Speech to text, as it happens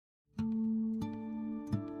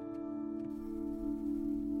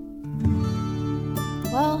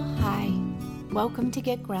Welcome to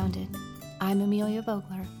Get Grounded. I'm Amelia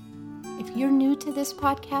Vogler. If you're new to this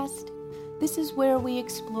podcast, this is where we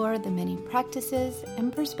explore the many practices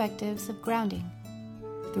and perspectives of grounding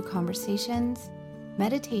through conversations,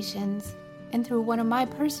 meditations, and through one of my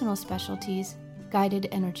personal specialties, guided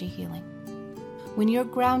energy healing. When you're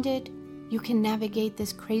grounded, you can navigate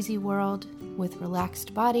this crazy world with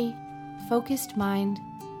relaxed body, focused mind,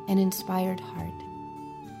 and inspired heart.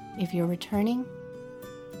 If you're returning,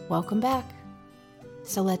 welcome back.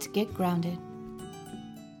 So let's get grounded.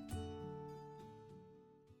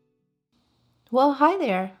 Well, hi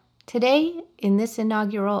there. Today, in this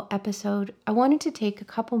inaugural episode, I wanted to take a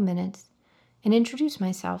couple minutes and introduce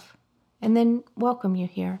myself, and then welcome you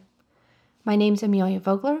here. My name's Amelia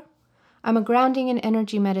Vogler. I'm a grounding and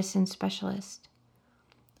energy medicine specialist.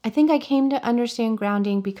 I think I came to understand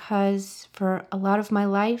grounding because for a lot of my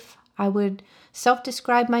life, I would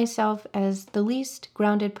self-describe myself as the least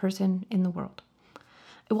grounded person in the world.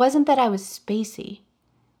 It wasn't that I was spacey.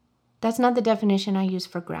 That's not the definition I use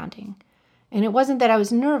for grounding. And it wasn't that I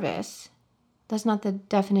was nervous. That's not the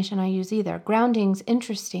definition I use either. Grounding's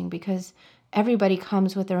interesting because everybody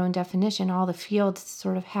comes with their own definition. All the fields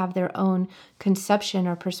sort of have their own conception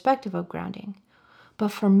or perspective of grounding.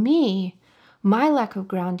 But for me, my lack of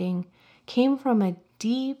grounding came from a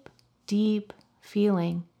deep, deep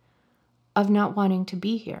feeling of not wanting to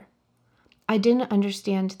be here. I didn't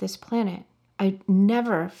understand this planet. I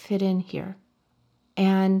never fit in here.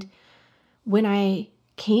 And when I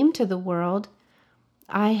came to the world,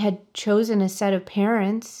 I had chosen a set of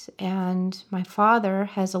parents, and my father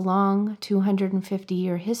has a long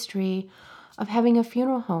 250-year history of having a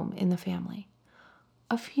funeral home in the family.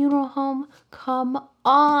 A funeral home? Come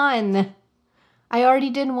on! I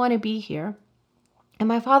already didn't want to be here. And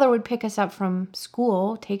my father would pick us up from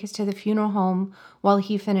school, take us to the funeral home while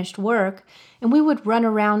he finished work, and we would run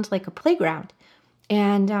around like a playground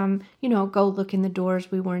and, go look in the doors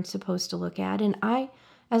we weren't supposed to look at. And I,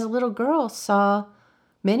 as a little girl, saw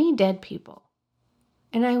many dead people.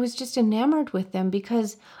 And I was just enamored with them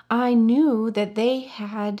because I knew that they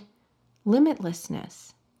had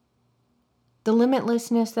limitlessness. The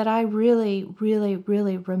limitlessness that I really, really,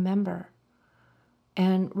 really remember.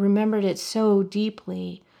 And remembered it so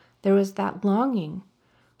deeply, there was that longing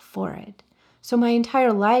for it. So my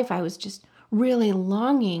entire life, I was just really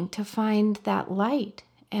longing to find that light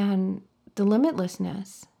and the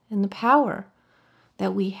limitlessness and the power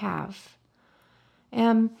that we have.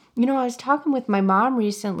 And, I was talking with my mom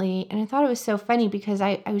recently, and I thought it was so funny because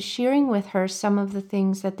I was sharing with her some of the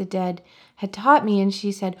things that the dead had taught me, and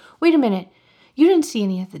she said, "Wait a minute, you didn't see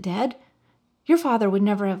any of the dead. Your father would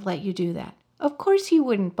never have let you do that." Of course he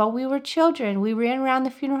wouldn't, but we were children. We ran around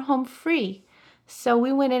the funeral home free. So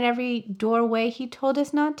we went in every doorway he told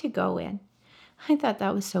us not to go in. I thought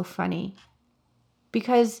that was so funny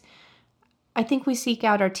because I think we seek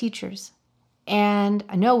out our teachers, and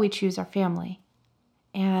I know we choose our family,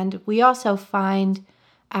 and we also find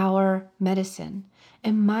our medicine.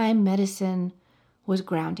 And my medicine was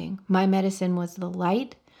grounding. My medicine was the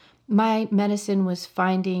light. My medicine was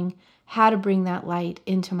finding how to bring that light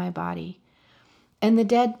into my body. And the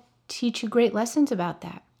dead teach you great lessons about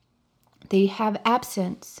that. They have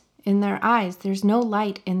absence in their eyes. There's no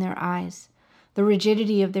light in their eyes. The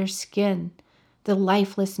rigidity of their skin, the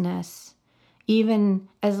lifelessness. Even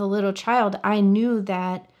as a little child, I knew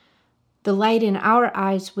that the light in our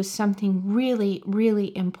eyes was something really,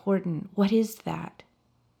 really important. What is that?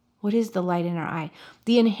 What is the light in our eye?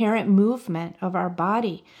 The inherent movement of our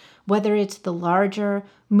body, whether it's the larger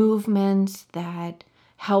movements that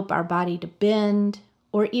help our body to bend,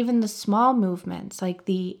 or even the small movements like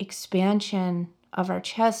the expansion of our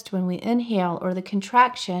chest when we inhale or the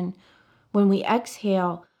contraction when we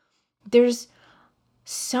exhale. There's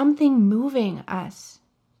something moving us.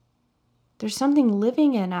 There's something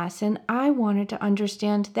living in us, and I wanted to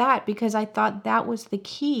understand that because I thought that was the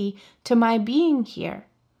key to my being here.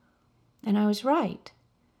 And I was right.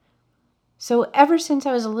 So ever since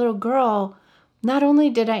I was a little girl, not only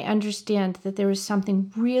did I understand that there was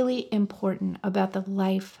something really important about the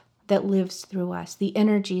life that lives through us, the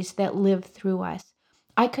energies that live through us,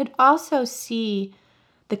 I could also see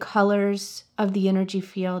the colors of the energy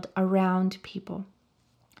field around people.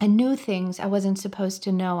 I knew things I wasn't supposed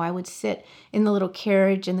to know. I would sit in the little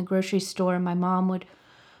carriage in the grocery store, and my mom would,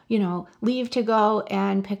 leave to go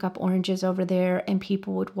and pick up oranges over there, and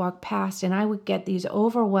people would walk past, and I would get these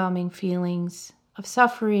overwhelming feelings of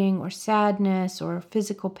suffering or sadness or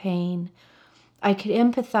physical pain. I could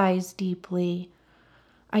empathize deeply.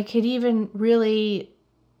 I could even really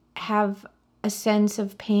have a sense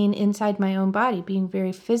of pain inside my own body, being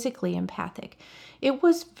very physically empathic. It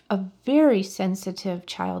was a very sensitive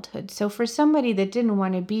childhood. So for somebody that didn't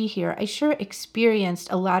want to be here, I sure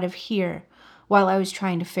experienced a lot of here while I was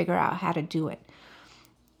trying to figure out how to do it.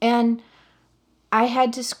 And I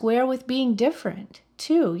had to square with being different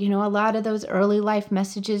too. You know, a lot of those early life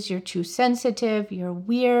messages, you're too sensitive, you're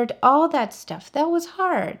weird, all that stuff, that was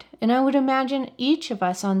hard. And I would imagine each of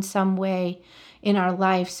us on some way in our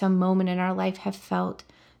life, some moment in our life have felt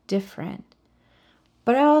different.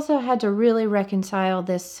 But I also had to really reconcile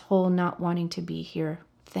this whole not wanting to be here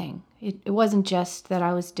thing. It wasn't just that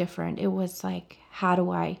I was different. It was like, how do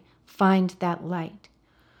I find that light?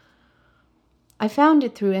 I found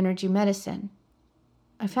it through energy medicine.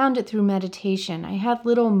 I found it through meditation. I had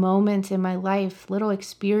little moments in my life, little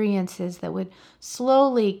experiences that would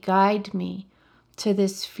slowly guide me to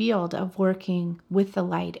this field of working with the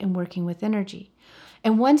light and working with energy.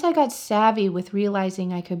 And once I got savvy with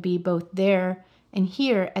realizing I could be both there and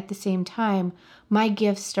here at the same time, my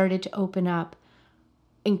gifts started to open up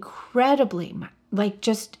incredibly. Like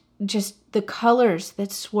just the colors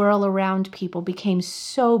that swirl around people became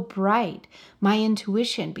so bright. My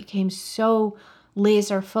intuition became so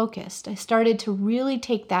laser focused. I started to really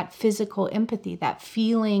take that physical empathy, that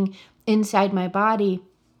feeling inside my body,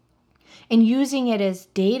 and using it as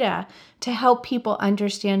data to help people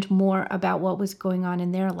understand more about what was going on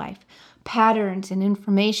in their life. Patterns and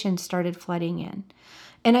information started flooding in.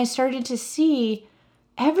 And I started to see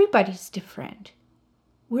everybody's different.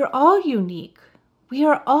 We're all unique. We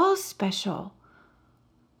are all special.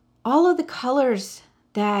 All of the colors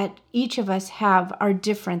that each of us have are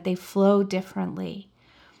different. They flow differently.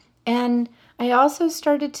 And I also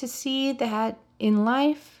started to see that in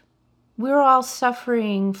life, we're all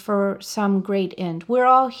suffering for some great end. We're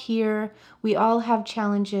all here. We all have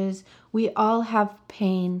challenges. We all have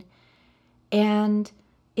pain. And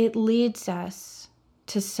it leads us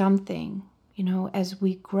to something, as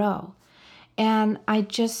we grow. And I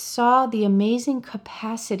just saw the amazing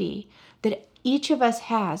capacity that each of us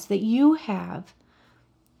has, that you have,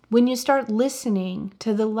 when you start listening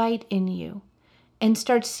to the light in you and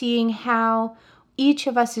start seeing how each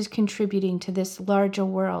of us is contributing to this larger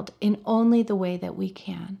world in only the way that we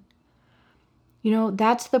can.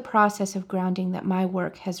 That's the process of grounding that my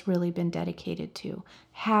work has really been dedicated to.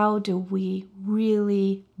 How do we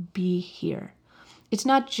really be here? It's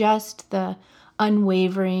not just the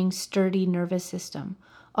unwavering, sturdy nervous system,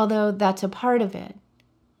 although that's a part of it.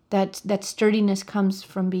 That sturdiness comes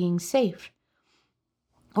from being safe.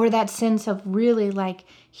 Or that sense of really like,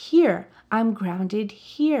 here, I'm grounded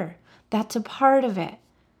here. That's a part of it.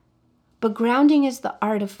 But grounding is the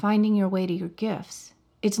art of finding your way to your gifts.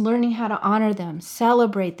 It's learning how to honor them,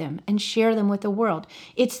 celebrate them, and share them with the world.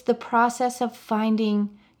 It's the process of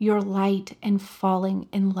finding your light and falling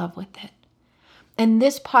in love with it. And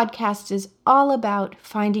this podcast is all about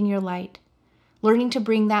finding your light, learning to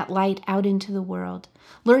bring that light out into the world,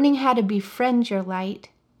 learning how to befriend your light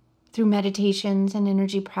through meditations and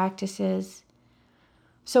energy practices.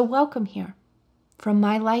 So welcome here, from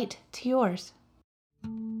my light to yours.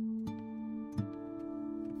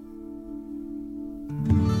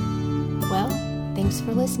 Well, thanks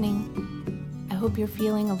for listening. I hope you're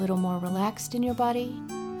feeling a little more relaxed in your body,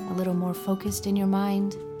 a little more focused in your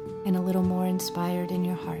mind, and a little more inspired in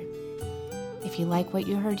your heart. If you like what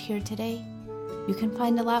you heard here today, you can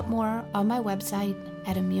find a lot more on my website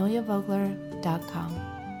at ameliavogler.com.